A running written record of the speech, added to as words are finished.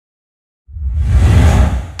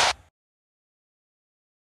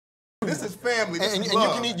This is family. This And is you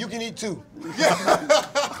love. can eat too.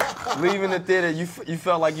 Leaving the theater, you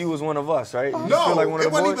felt like you was one of us, right? You No, feel like one of it the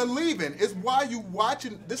wasn't boys? even leaving. It's why you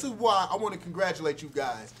watching. This is why I want to congratulate you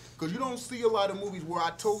guys. Because you don't see a lot of movies where I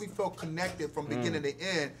totally felt connected from beginning to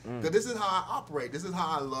end. Because this is how I operate. This is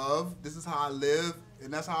how I love. This is how I live.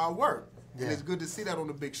 And that's how I work. Yeah. And it's good to see that on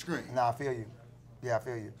the big screen. Nah, I feel you. Yeah, I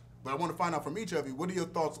feel you. But I want to find out from each of you, what are your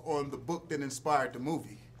thoughts on the book that inspired the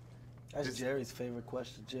movie? That's Jerry's favorite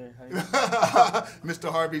question, Jerry. How you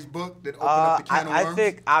Mr. Harvey's book that opened up the can of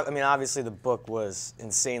worms? I mean, obviously the book was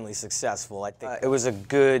insanely successful. I think it was a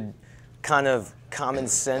good kind of common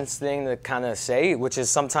sense thing to kind of say, which is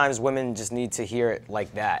sometimes women just need to hear it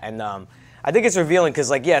like that. And I think it's revealing because,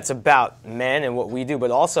 like, yeah, it's about men and what we do,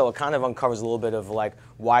 but also it kind of uncovers a little bit of, like,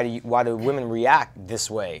 why do women react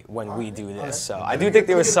this way when we do this? So I do think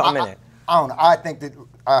there was something in it. I don't know. I think that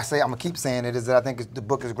I'm gonna keep saying it, is that I think the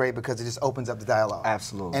book is great because it just opens up the dialogue.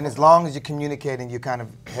 Absolutely. And as long as you're communicating, you kind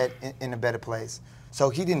of head in a better place. So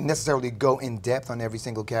he didn't necessarily go in depth on every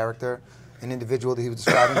single character and individual that he was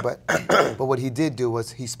describing, but what he did do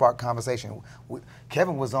was he sparked conversation.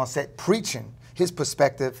 Kevin was on set preaching his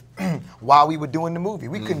perspective while we were doing the movie.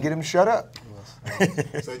 We couldn't get him to shut up.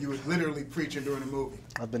 So you was literally preaching during the movie.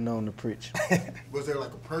 I've been known to preach. Was there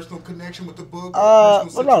like a personal connection with the book?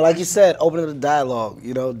 Well, no, like you said, open up the dialogue.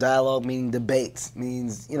 You know, dialogue meaning debates,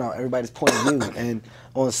 means, you know, everybody's point of view. And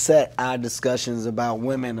on set, our discussions about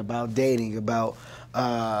women, about dating, about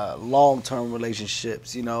long-term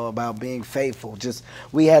relationships, you know, about being faithful. Just,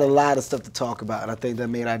 we had a lot of stuff to talk about, and I think that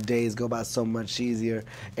made our days go by so much easier.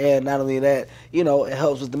 And not only that, you know, it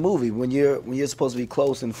helps with the movie. When you're supposed to be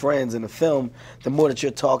close and friends in a film, the more that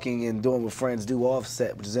you're talking and doing what friends do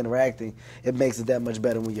offset, which is interacting, it makes it that much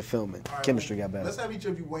better when you're filming. Right, chemistry got better. Let's have each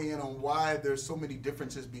of you weigh in on why there's so many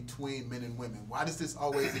differences between men and women. Why does this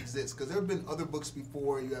always exist? Because there have been other books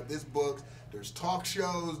before. You have this book, there's talk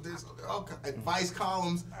shows, there's all advice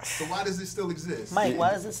columns. So why does this still exist? Mike,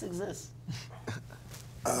 why does this exist?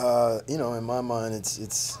 You know, in my mind,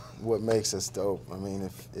 it's what makes us dope. I mean,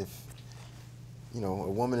 if you know, a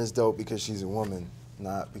woman is dope because she's a woman,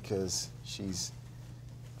 not because she's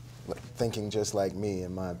thinking just like me,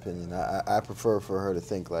 in my opinion. I prefer for her to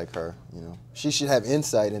think like her, you know. She should have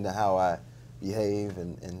insight into how I behave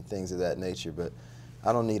and things of that nature, but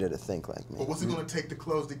I don't need her to think like me. But what's it going to take to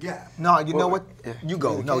close the gap? No, you know what? You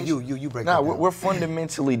go. No, you break it down. We're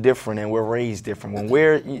fundamentally different and we're raised different. When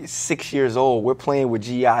we're 6 years old, we're playing with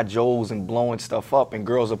G.I. Joes and blowing stuff up, and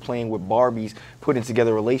girls are playing with Barbies, putting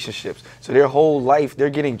together relationships. So their whole life, they're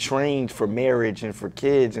getting trained for marriage and for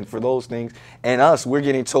kids and for those things. And us, we're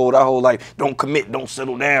getting told our whole life, don't commit, don't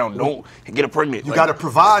settle down, don't get pregnant. You got to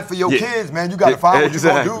provide for your kids, man. You got to find what you're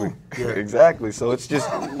going to do. Yeah. Exactly. So it's just,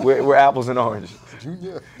 we're apples and oranges.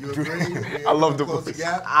 You agree? I love the close book.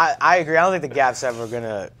 gap? I agree. I don't think the gap's ever going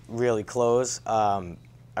to really close, or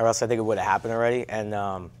else I think it would have happened already. And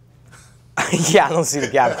yeah, I don't see the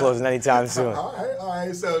gap closing anytime soon. All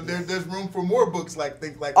right. So there's room for more books like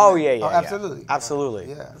Think Like Oh, Men. yeah. Absolutely. Absolutely.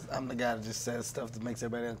 Yeah. I'm the guy that just says stuff that makes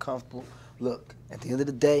everybody uncomfortable. Look, at the end of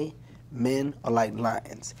the day, men are like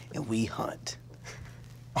lions, and we hunt.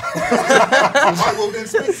 All right, well, then,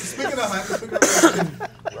 speaking of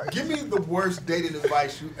hunting, give me the worst dating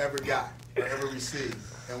advice you ever got or ever received,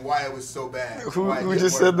 and why it was so bad. Who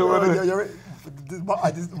just said the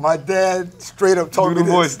one? My dad straight up told me Do the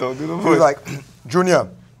this. voice, though. Do the He voice. was like, Junior,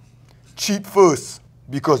 cheat first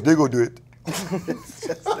because they go do it.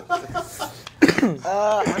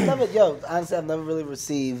 Honestly, I've never really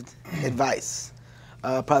received advice.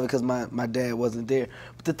 Probably because my dad wasn't there.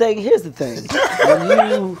 But here's the thing.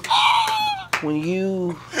 When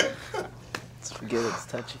you forget it's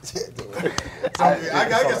touchy. I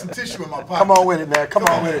got some tissue in my pocket. Come on with it, man. Come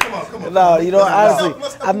on with it. Come on. No, you know, honestly,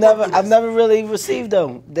 let's I've never really received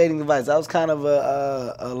dating advice. I was kind of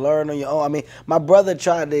a learn on your own. I mean, my brother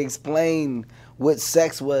tried to explain what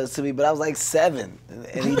sex was to me, but I was like 7,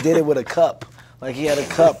 and he did it with a cup. Like, he had a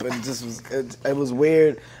cup, and it was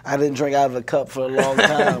weird. I didn't drink out of a cup for a long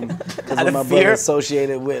time because what my brother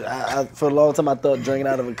associated with. For a long time, I thought drinking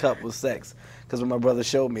out of a cup was sex because what my brother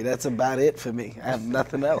showed me. That's about it for me. I have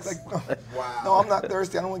nothing else. Wow. No, I'm not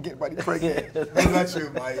thirsty. I don't want to get anybody pregnant. What about you,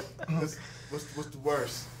 Mike? What's the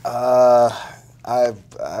worst? Wow.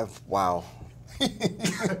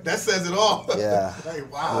 That says it all. Yeah. Hey,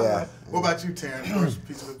 wow. Yeah. What about you, Terrence? First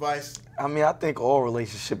piece of advice? I mean, I think all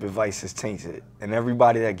relationship advice is tainted. And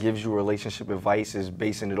everybody that gives you relationship advice is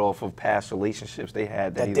basing it off of past relationships they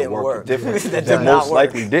had that either didn't worked work. or different, That that did not most work.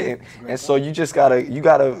 likely didn't. And so you just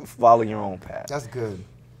gotta follow your own path. That's good.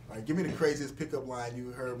 All right, give me the craziest pickup line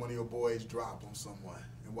you heard one of your boys drop on someone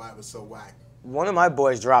and why it was so whack. One of my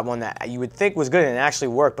boys dropped one that you would think was good and it actually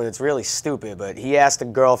worked, but it's really stupid. But he asked a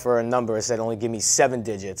girl for a number and said, only give me 7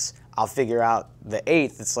 digits. I'll figure out the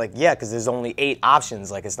 8th. It's like, yeah, because there's only 8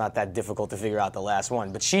 options. Like, it's not that difficult to figure out the last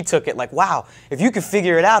one. But she took it like, wow, if you could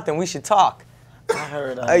figure it out, then we should talk. I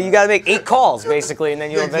heard. You got to make 8 calls, basically, and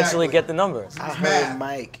then you'll eventually get the number. I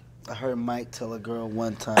heard Mike tell a girl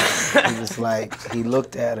one time. He was like, he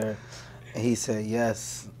looked at her, and he said,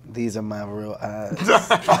 "Yes, these are my real eyes."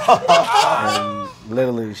 And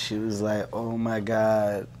literally, she was like, "Oh my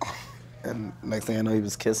God." And next thing I know, he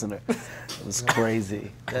was kissing her. It was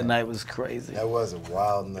crazy. That night was crazy. That was a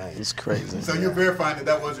wild night. It was crazy. So you're verifying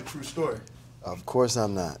that was a true story? Of course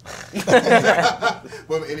I'm not.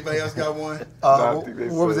 Well, anybody else got one?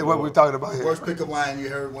 What was it? What were we talking about here? Worst pickup line you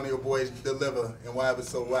heard one of your boys deliver, and why it was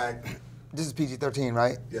so whack? This is PG-13,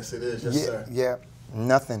 right? Yes, it is. Yes, Yeah, sir. yeah.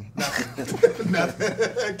 Nothing. Nothing.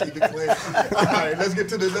 Keep it clean. All right, let's get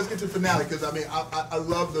to the finale, because I mean, I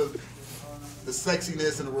love the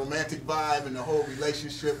sexiness and the romantic vibe and the whole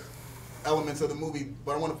relationship elements of the movie.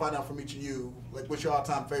 But I want to find out from each of you, like, what's your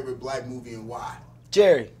all-time favorite black movie and why?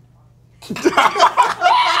 Jerry.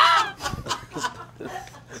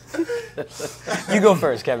 You go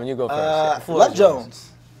first, Kevin. You go first. Love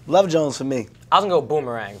Jones. Love Jones for me. I was going to go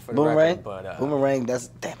Boomerang for the Boomerang? record, but Boomerang, that's,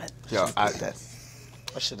 damn it. Yo,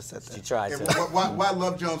 I should have said you that. tried And to. why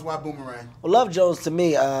Love Jones? Why Boomerang? Well, Love Jones to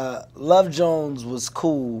me, Love Jones was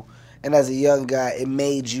cool, and as a young guy, it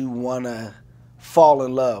made you want to fall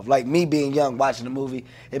in love. Like me being young, watching the movie,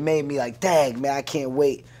 it made me like, dang, man, I can't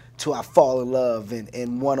wait till I fall in love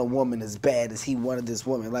and want a woman as bad as he wanted this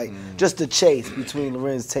woman. Like, just the chase between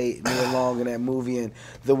Lorenz Tate and Nia Long in that movie, and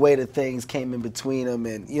the way that things came in between them,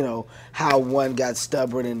 and, you know, how one got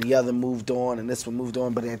stubborn and the other moved on, and this one moved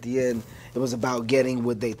on, but at the end, it was about getting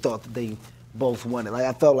what they thought that they both wanted. Like,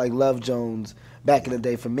 I felt like Love Jones, back in the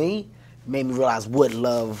day, for me, made me realize what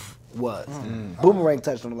love was. Boomerang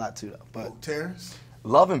touched on a lot, too, though. But Terrence?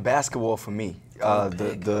 Love and basketball for me.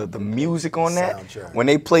 The music on that, Soundtrack. when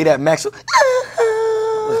they play that Maxwell,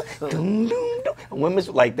 women's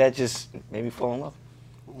like that just made me fall in love.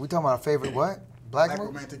 We talking about our favorite what? Black movie?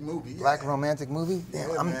 romantic movie. Black romantic movie? Damn,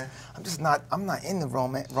 Yeah, I'm man. not in the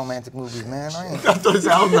romantic movies, man. I ain't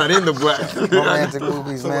I'm not in the black. romantic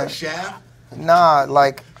movies, So man. what, Shaft? Nah,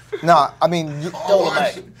 I mean,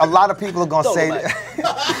 Dolomite. a lot of people are gonna say Dolomite.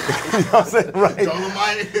 that. You know what I'm saying, right?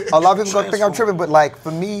 Dolomite? A lot of people gonna think I'm tripping, but like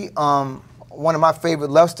for me, one of my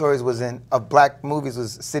favorite love stories of black movies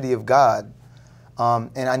was City of God.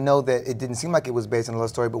 And I know that it didn't seem like it was based on a love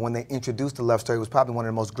story, but when they introduced the love story, it was probably one of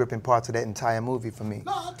the most gripping parts of that entire movie for me.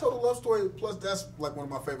 No, I told a love story. Plus, that's like one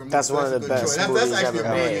of my favorite movies. That's one of a the good best choice. That's movies actually a ever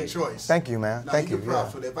brilliant made. choice. Thank you, man. Now, Thank you you. get props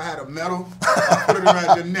Yeah. for that. If I had a medal, I'd put it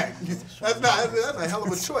around your neck. That's a hell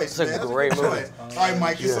of a choice, man. That's great a good movie. choice. All right,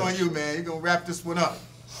 Mike, it's on you, man. You're gonna wrap this one up.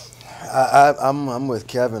 I'm with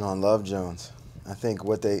Kevin on Love Jones. I think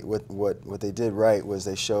what they did right was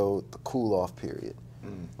they showed the cool off period.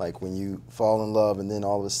 Like when you fall in love and then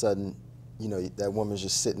all of a sudden, you know, that woman's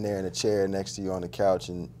just sitting there in a chair next to you on the couch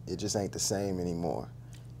and it just ain't the same anymore.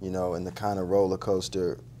 You know, and the kind of roller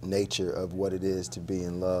coaster nature of what it is to be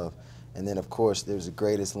in love. And then of course there's the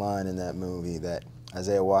greatest line in that movie that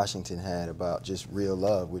Isaiah Washington had about just real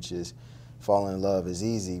love, which is falling in love is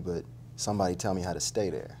easy, but somebody tell me how to stay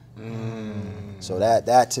there. So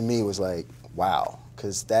that to me was like, wow,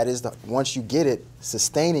 because that is once you get it,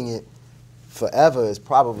 sustaining it forever is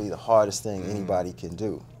probably the hardest thing anybody can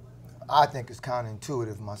do. I think it's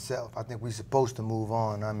counterintuitive myself. I think we're supposed to move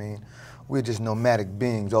on. I mean, we're just nomadic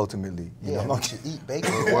beings ultimately. You know? But you eat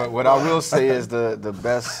bacon. What I will say is the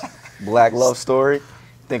best black love story.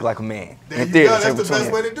 Think like a man. There In you theaters, go. That's April the best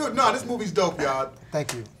 20th. way to do it. No, this movie's dope, y'all.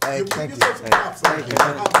 Thank you. Give Thank you. yourself some props. Thank you.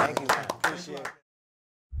 Thank you. Appreciate it.